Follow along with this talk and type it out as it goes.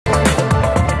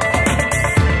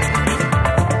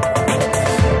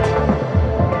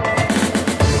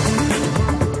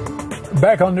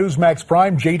Back on Newsmax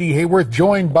Prime, J.D. Hayworth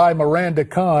joined by Miranda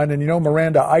Khan. And you know,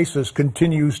 Miranda, ISIS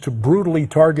continues to brutally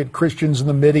target Christians in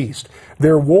the Mideast.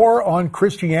 Their war on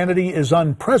Christianity is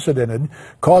unprecedented,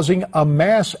 causing a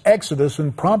mass exodus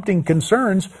and prompting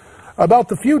concerns about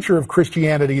the future of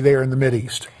Christianity there in the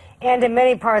Mideast. And in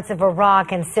many parts of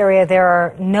Iraq and Syria, there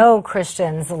are no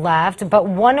Christians left. But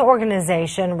one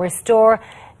organization, Restore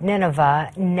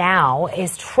Nineveh Now,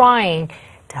 is trying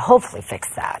to hopefully fix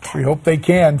that. We hope they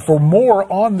can. For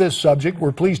more on this subject,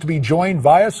 we're pleased to be joined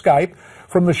via Skype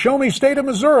from the Show Me State of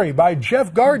Missouri by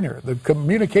Jeff Gardner, the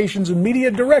Communications and Media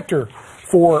Director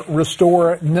for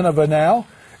Restore Nineveh Now.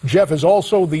 Jeff is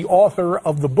also the author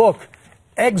of the book,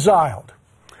 Exiled.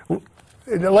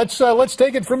 Let's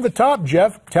take it from the top,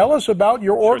 Jeff. Tell us about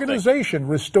your organization,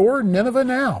 Restore Nineveh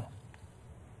Now.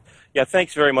 Yeah,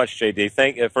 thanks very much, J.D.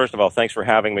 First of all, thanks for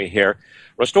having me here.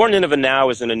 Restore Nineveh Now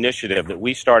is an initiative that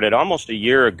we started almost a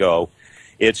year ago.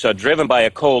 It's driven by a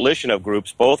coalition of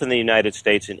groups, both in the United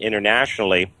States and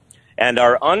internationally. And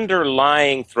our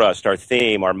underlying thrust, our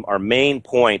theme, our main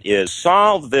point is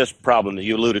solve this problem that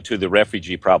you alluded to, the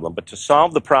refugee problem, but to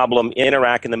solve the problem in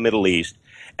Iraq and the Middle East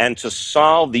and to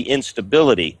solve the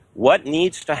instability. What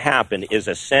needs to happen is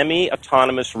a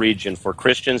semi-autonomous region for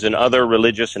Christians and other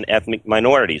religious and ethnic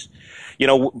minorities. You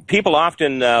know, people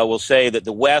often will say that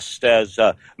the West has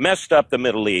messed up the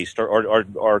Middle East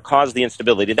or caused the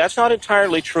instability. That's not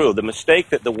entirely true. The mistake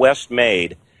that the West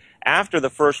made after the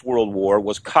First World War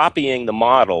was copying the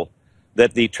model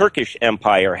that the Turkish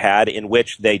Empire had, in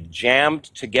which they jammed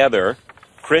together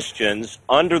Christians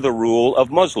under the rule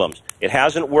of Muslims. It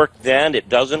hasn't worked then. It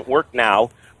doesn't work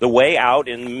now. The way out,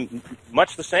 in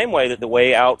much the same way that the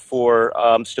way out for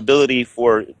stability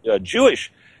for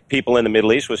Jewish people in the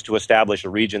Middle East was to establish a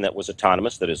region that was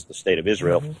autonomous, that is the State of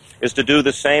Israel, is to do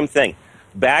the same thing.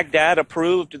 Baghdad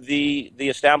approved the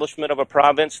establishment of a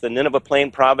province, the Nineveh Plain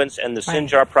province and the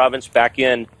Sinjar province, back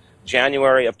in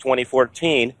January of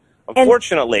 2014.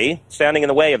 Unfortunately, standing in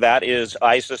the way of that is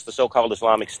ISIS, the so-called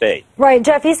Islamic State. Right,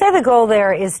 Jeff, you say the goal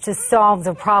there is to solve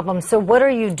the problem. So what are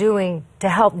you doing to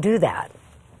help do that?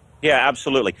 Yeah,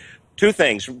 absolutely. Two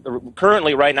things.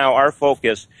 Currently, right now, our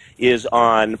focus is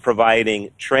on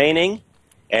providing training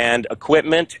and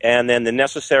equipment and then the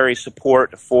necessary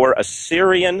support for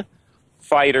Assyrian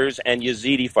fighters and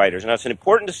Yazidi fighters. And that's an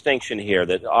important distinction here,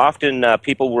 that often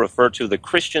people will refer to the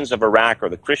Christians of Iraq or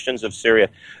the Christians of Syria,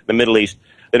 the Middle East,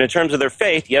 that in terms of their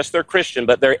faith, yes, they're Christian,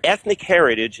 but their ethnic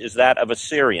heritage is that of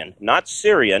Assyrian, not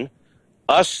Syrian,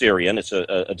 Assyrian. It's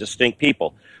a distinct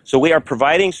people. So we are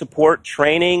providing support,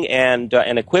 training, and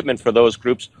equipment for those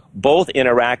groups, both in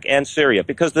Iraq and Syria,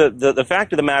 because the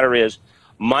fact of the matter is,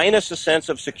 minus a sense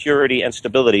of security and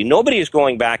stability, nobody is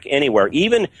going back anywhere.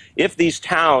 Even if these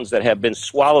towns that have been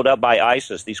swallowed up by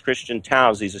ISIS, these Christian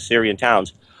towns, these Assyrian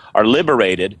towns, are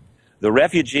liberated, the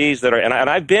refugees that are, and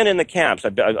I've been in the camps,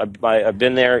 I've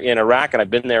been there in Iraq and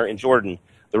I've been there in Jordan,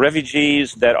 the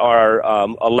refugees that are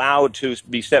allowed to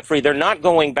be set free, they're not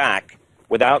going back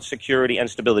without security and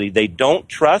stability. They don't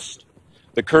trust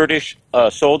the Kurdish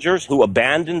soldiers who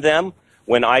abandoned them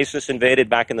when ISIS invaded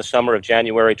back in the summer of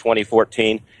January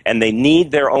 2014, and they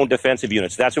need their own defensive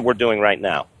units. That's what we're doing right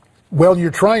now. Well,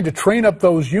 you're trying to train up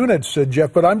those units,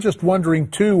 Jeff, but I'm just wondering,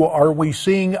 too, are we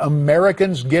seeing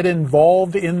Americans get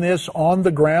involved in this on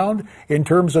the ground in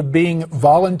terms of being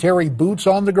voluntary boots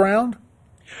on the ground?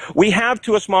 We have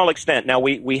to a small extent. Now,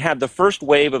 we had the first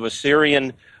wave of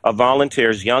Assyrian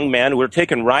volunteers, young men who were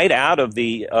taken right out of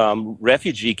the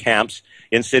refugee camps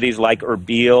in cities like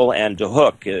Erbil and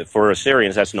Duhok for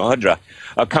Assyrians, that's Nohadra,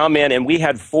 come in, and we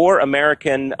had 4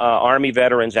 American Army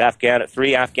veterans,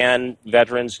 3 Afghan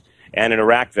veterans, and an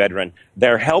Iraq veteran.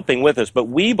 They're helping with us, but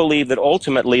we believe that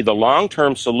ultimately the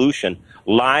long-term solution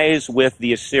lies with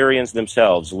the Assyrians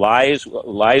themselves, lies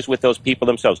with those people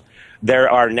themselves.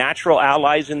 There are natural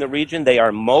allies in the region. They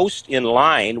are most in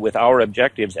line with our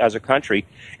objectives as a country,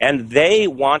 and they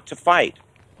want to fight.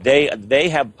 They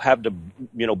have to,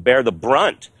 bear the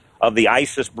brunt of the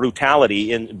ISIS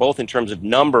brutality, both in terms of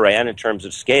number and in terms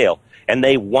of scale, and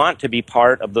they want to be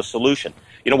part of the solution.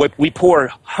 We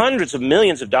pour hundreds of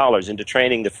millions of dollars into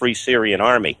training the Free Syrian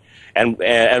Army, and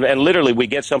literally we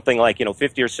get something like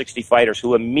 50 or 60 fighters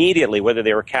who immediately, whether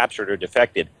they were captured or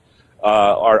defected,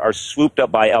 are swooped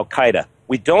up by Al-Qaeda.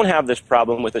 We don't have this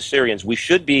problem with the Syrians. We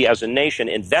should be, as a nation,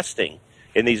 investing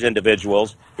in these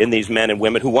individuals, in these men and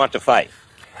women who want to fight.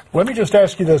 Let me just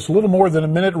ask you this. A little more than a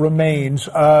minute remains.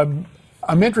 I'm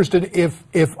interested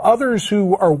if others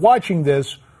who are watching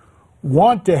this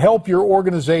want to help your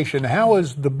organization, how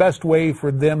is the best way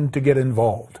for them to get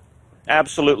involved?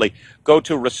 Absolutely. Go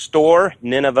to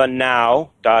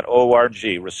restoreninevehnow.org,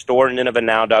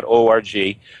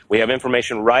 restoreninevehnow.org. We have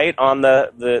information right on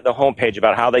the homepage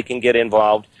about how they can get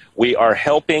involved. We are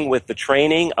helping with the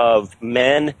training of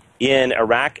men in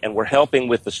Iraq, and we're helping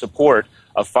with the support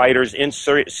of fighters in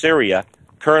Syria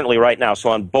currently right now. So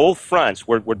on both fronts,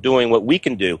 we're doing what we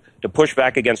can do to push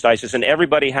back against ISIS, and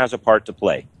everybody has a part to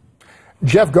play.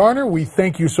 Jeff Gardner, we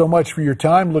thank you so much for your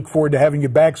time. Look forward to having you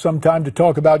back sometime to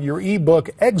talk about your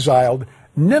ebook, Exiled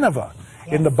Nineveh.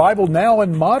 Yes. In the Bible now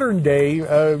and modern day,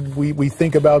 we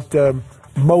think about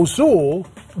Mosul,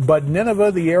 but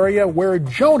Nineveh, the area where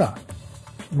Jonah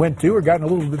went to or got in a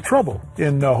little bit of trouble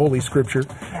in Holy Scripture.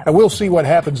 Yeah. And we'll see what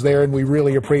happens there, and we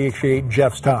really appreciate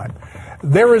Jeff's time.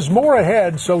 There is more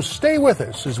ahead, so stay with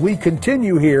us as we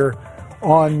continue here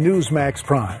on Newsmax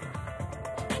Prime.